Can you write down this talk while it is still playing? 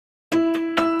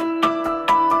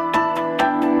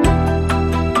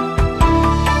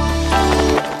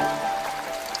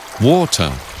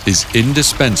Water is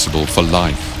indispensable for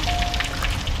life.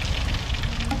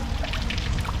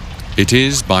 It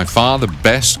is by far the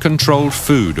best controlled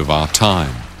food of our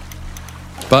time.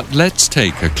 But let's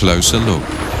take a closer look.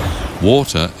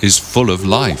 Water is full of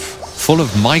life, full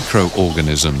of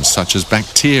microorganisms such as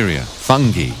bacteria,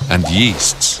 fungi, and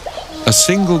yeasts. A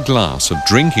single glass of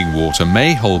drinking water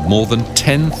may hold more than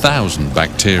 10,000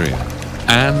 bacteria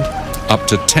and up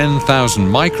to 10,000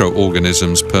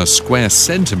 microorganisms per square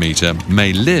centimetre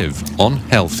may live on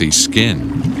healthy skin.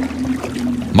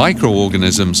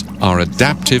 Microorganisms are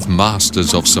adaptive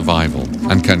masters of survival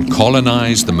and can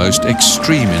colonize the most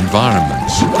extreme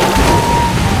environments.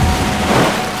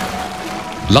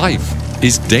 Life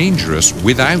is dangerous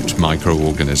without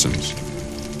microorganisms.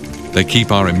 They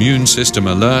keep our immune system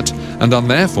alert and are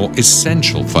therefore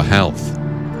essential for health.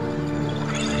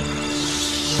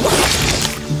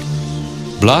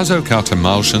 Blasocut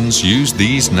emulsions use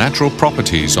these natural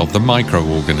properties of the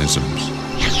microorganisms.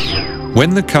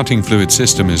 When the cutting fluid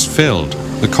system is filled,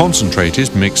 the concentrate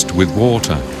is mixed with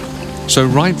water. So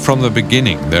right from the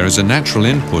beginning there is a natural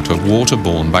input of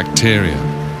waterborne bacteria.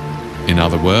 In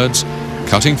other words,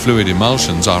 cutting fluid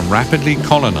emulsions are rapidly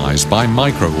colonized by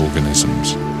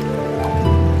microorganisms.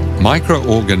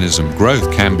 Microorganism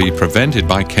growth can be prevented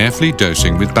by carefully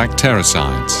dosing with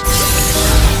bactericides.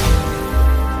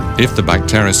 If the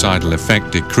bactericidal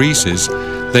effect decreases,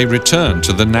 they return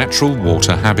to the natural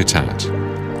water habitat.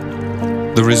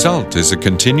 The result is a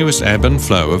continuous ebb and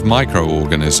flow of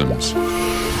microorganisms.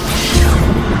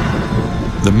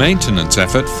 The maintenance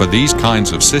effort for these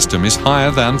kinds of systems is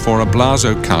higher than for a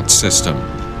Blasocut system.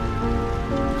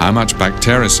 How much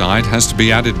bactericide has to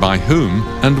be added by whom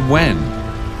and when?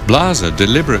 Blaser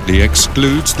deliberately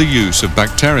excludes the use of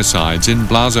bactericides in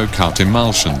Blasocut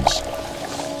emulsions.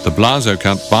 The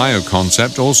Blasocut Bio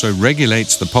Concept also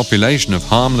regulates the population of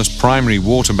harmless primary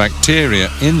water bacteria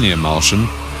in the emulsion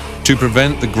to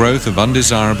prevent the growth of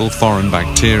undesirable foreign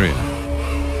bacteria.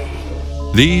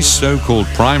 These so-called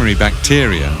primary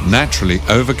bacteria naturally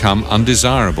overcome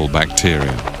undesirable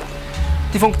bacteria.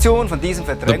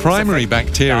 The primary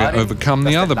bacteria overcome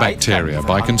the other bacteria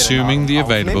by consuming the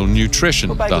available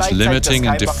nutrition, thus limiting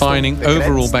and defining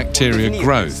overall bacteria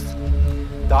growth.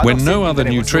 When no other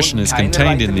nutrition is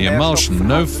contained in the emulsion,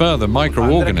 no further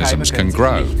microorganisms can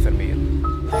grow.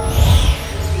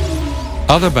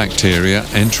 Other bacteria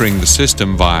entering the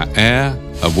system via air,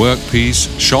 a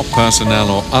workpiece, shop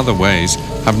personnel or other ways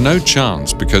have no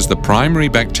chance because the primary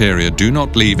bacteria do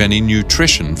not leave any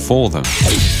nutrition for them.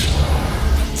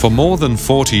 For more than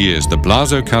 40 years, the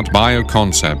Blasocut Bio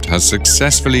Concept has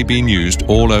successfully been used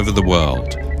all over the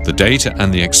world. The data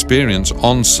and the experience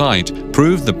on site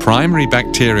prove the primary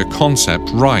bacteria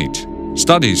concept right.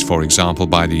 Studies, for example,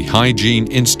 by the Hygiene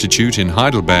Institute in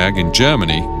Heidelberg in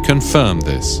Germany confirm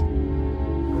this.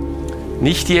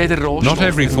 Not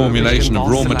every formulation of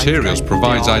raw materials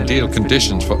provides ideal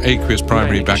conditions for aqueous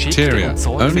primary bacteria.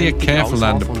 Only a careful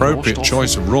and appropriate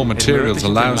choice of raw materials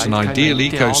allows an ideal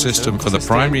ecosystem for the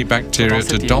primary bacteria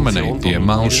to dominate the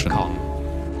emulsion.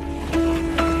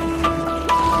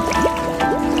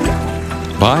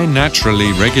 By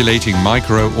naturally regulating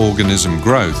microorganism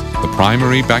growth, the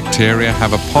primary bacteria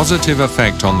have a positive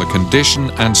effect on the condition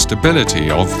and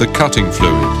stability of the cutting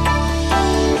fluid.